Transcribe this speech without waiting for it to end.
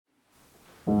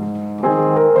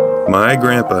My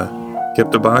grandpa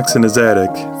kept a box in his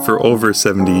attic for over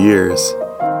 70 years.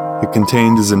 It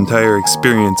contained his entire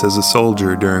experience as a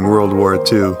soldier during World War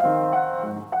II.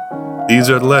 These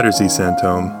are the letters he sent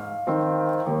home.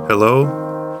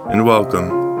 Hello and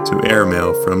welcome to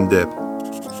Airmail from Dip.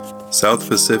 South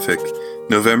Pacific,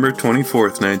 November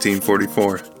 24th,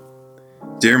 1944.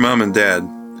 Dear Mom and Dad,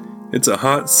 it's a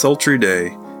hot, sultry day,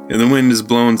 and the wind is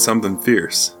blowing something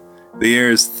fierce. The air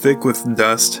is thick with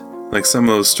dust, like some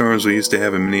of those storms we used to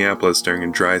have in Minneapolis during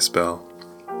a dry spell.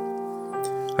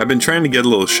 I've been trying to get a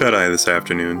little shut-eye this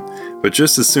afternoon, but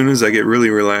just as soon as I get really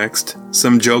relaxed,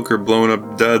 some joker blowing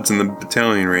up duds in the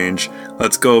battalion range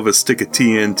lets go of a stick of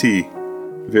TNT.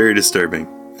 Very disturbing.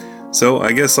 So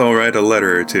I guess I'll write a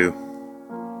letter or two.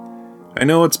 I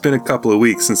know it's been a couple of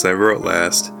weeks since I wrote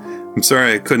last. I'm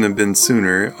sorry I couldn't have been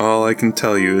sooner. All I can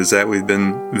tell you is that we've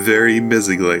been very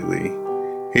busy lately.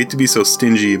 Hate to be so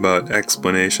stingy about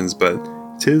explanations, but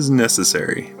 'tis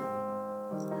necessary.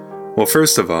 Well,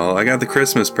 first of all, I got the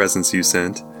Christmas presents you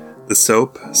sent. The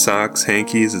soap, socks,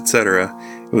 hankies, etc.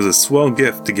 It was a swell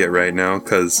gift to get right now,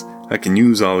 'cause I can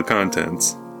use all the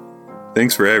contents.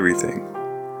 Thanks for everything.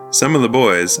 Some of the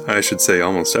boys, I should say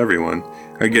almost everyone,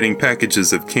 are getting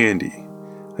packages of candy.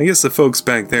 I guess the folks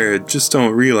back there just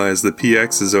don't realize the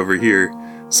PXs over here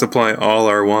supply all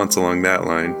our wants along that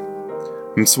line.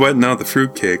 I'm sweating out the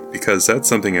fruitcake because that's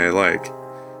something I like.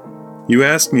 You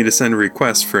asked me to send a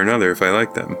request for another if I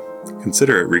like them.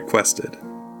 Consider it requested.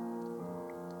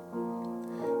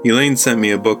 Elaine sent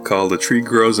me a book called A Tree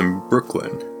Grows in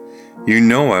Brooklyn. You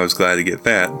know I was glad to get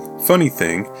that. Funny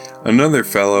thing, another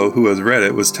fellow who has read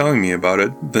it was telling me about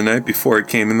it the night before it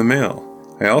came in the mail.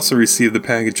 I also received the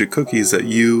package of cookies that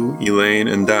you, Elaine,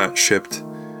 and Dot shipped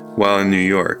while in New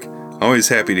York. Always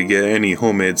happy to get any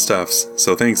homemade stuffs,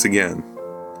 so thanks again.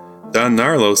 Don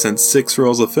Narlo sent 6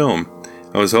 rolls of film.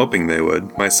 I was hoping they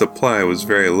would. My supply was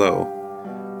very low.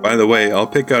 By the way, I'll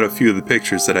pick out a few of the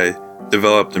pictures that I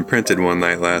developed and printed one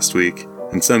night last week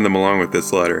and send them along with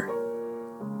this letter.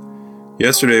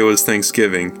 Yesterday was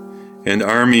Thanksgiving, and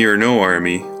Army or no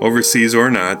Army, overseas or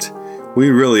not, we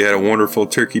really had a wonderful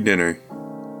turkey dinner.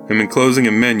 I'm enclosing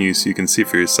a menu so you can see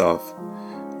for yourself.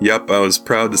 Yup, I was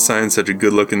proud to sign such a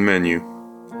good-looking menu.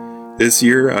 This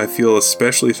year, I feel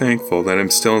especially thankful that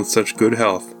I'm still in such good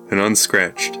health and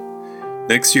unscratched.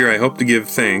 Next year, I hope to give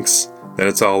thanks that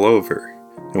it's all over,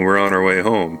 and we're on our way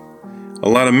home. A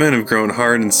lot of men have grown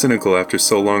hard and cynical after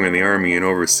so long in the Army and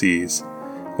overseas,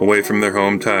 away from their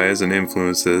home ties and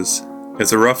influences.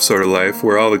 It's a rough sort of life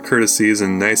where all the courtesies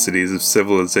and niceties of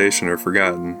civilization are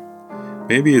forgotten.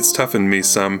 Maybe it's toughened me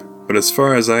some, but as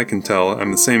far as I can tell,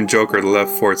 I'm the same joker that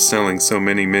left Fort Snelling so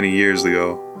many years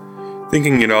ago.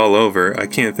 Thinking it all over, I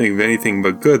can't think of anything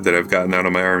but good that I've gotten out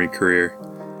of my Army career.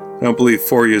 I don't believe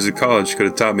 4 years of college could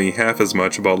have taught me half as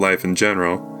much about life in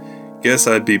general. Guess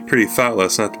I'd be pretty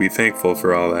thoughtless not to be thankful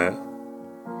for all that.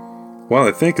 While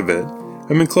I think of it,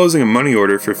 I'm enclosing a money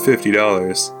order for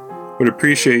 $50. Would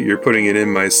appreciate your putting it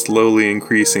in my slowly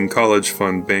increasing college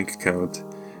fund bank account.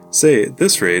 Say, at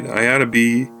this rate, I ought to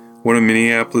be one of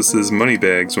Minneapolis's money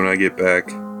bags when I get back.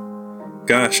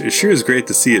 Gosh, it sure is great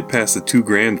to see it past the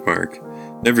 $2,000 mark.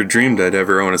 Never dreamed I'd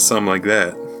ever own a sum like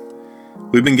that.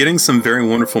 We've been getting some very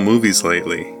wonderful movies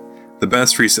lately. The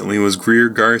best recently was Greer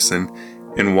Garson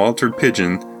and Walter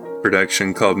Pidgeon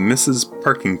production called Mrs.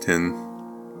 Parkington.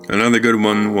 Another good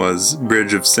one was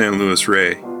Bridge of St. Louis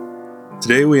Ray.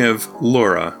 Today we have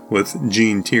Laura with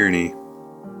Gene Tierney.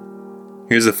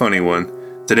 Here's a funny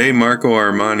one. Today Marco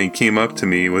Armani came up to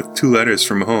me with 2 letters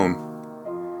from home.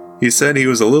 He said he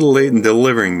was a little late in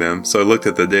delivering them, so I looked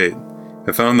at the date.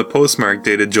 I found the postmark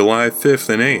dated July 5th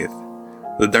and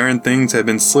 8th. The darn things had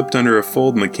been slipped under a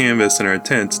fold in the canvas in our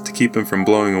tent to keep them from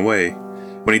blowing away.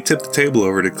 When he tipped the table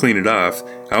over to clean it off,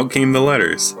 out came the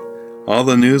letters. All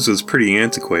the news was pretty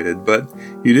antiquated, but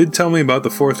you did tell me about the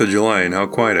 4th of July and how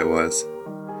quiet it was.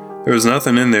 There was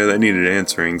nothing in there that needed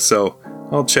answering, so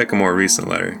I'll check a more recent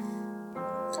letter.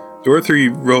 Dorothy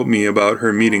wrote me about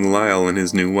her meeting Lyle and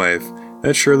his new wife.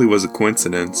 That surely was a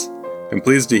coincidence. I'm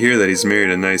pleased to hear that he's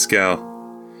married a nice gal.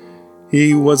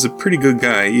 He was a pretty good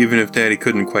guy, even if Daddy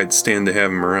couldn't quite stand to have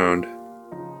him around.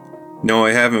 No,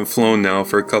 I haven't flown now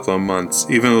for a couple of months,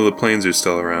 even though the planes are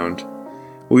still around.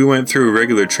 We went through a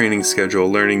regular training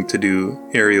schedule learning to do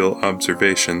aerial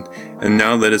observation, and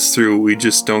now that it's through, we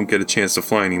just don't get a chance to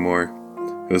fly anymore.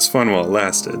 It was fun while it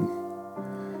lasted.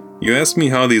 You asked me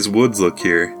how these woods look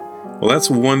here. Well,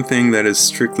 that's one thing that is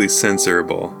strictly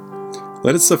censorable.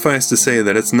 Let it suffice to say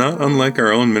that it's not unlike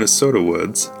our own Minnesota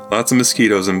woods. Lots of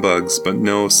mosquitoes and bugs, but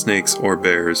no snakes or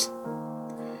bears.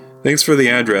 Thanks for the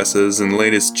addresses and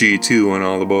latest G2 on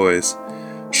all the boys.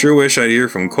 Sure wish I'd hear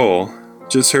from Cole.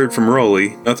 Just heard from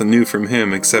Rolly, nothing new from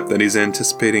him except that he's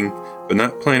anticipating, but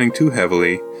not planning too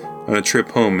heavily, on a trip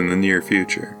home in the near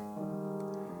future.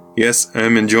 Yes,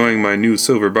 I'm enjoying my new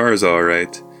silver bars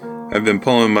alright. I've been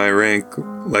pulling my rank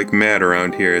like mad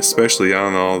around here, especially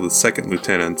on all the second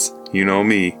lieutenants. You know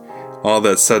me, all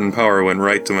that sudden power went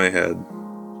right to my head.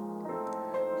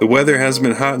 The weather has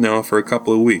been hot now for a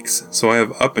couple of weeks, so I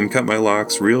have up and cut my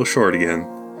locks real short again.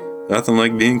 Nothing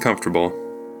like being comfortable.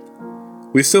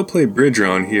 We still play bridge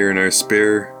around here in our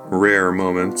spare, rare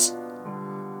moments.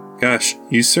 Gosh,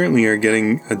 you certainly are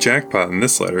getting a jackpot in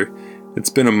this letter. It's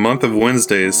been a month of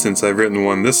Wednesdays since I've written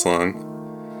one this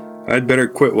long. I'd better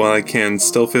quit while I can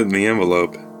still fit in the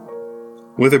envelope.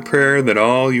 With a prayer that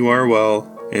all you are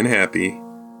well and happy,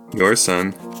 your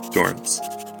son, Dorrance.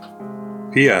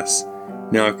 P.S.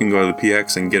 Now I can go to the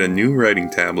PX and get a new writing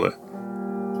tablet.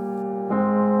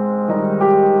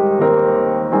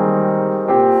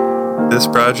 This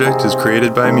project is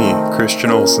created by me,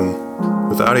 Christian Olsen,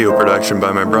 with audio production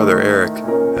by my brother Eric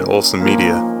at Olsen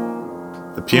Media.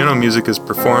 The piano music is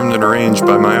performed and arranged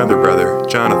by my other brother,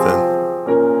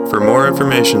 Jonathan. For more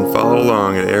information, follow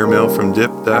along at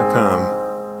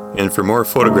airmailfromdip.com. And for more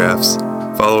photographs,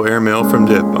 follow Airmail from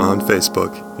Dip on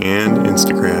Facebook and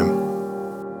Instagram.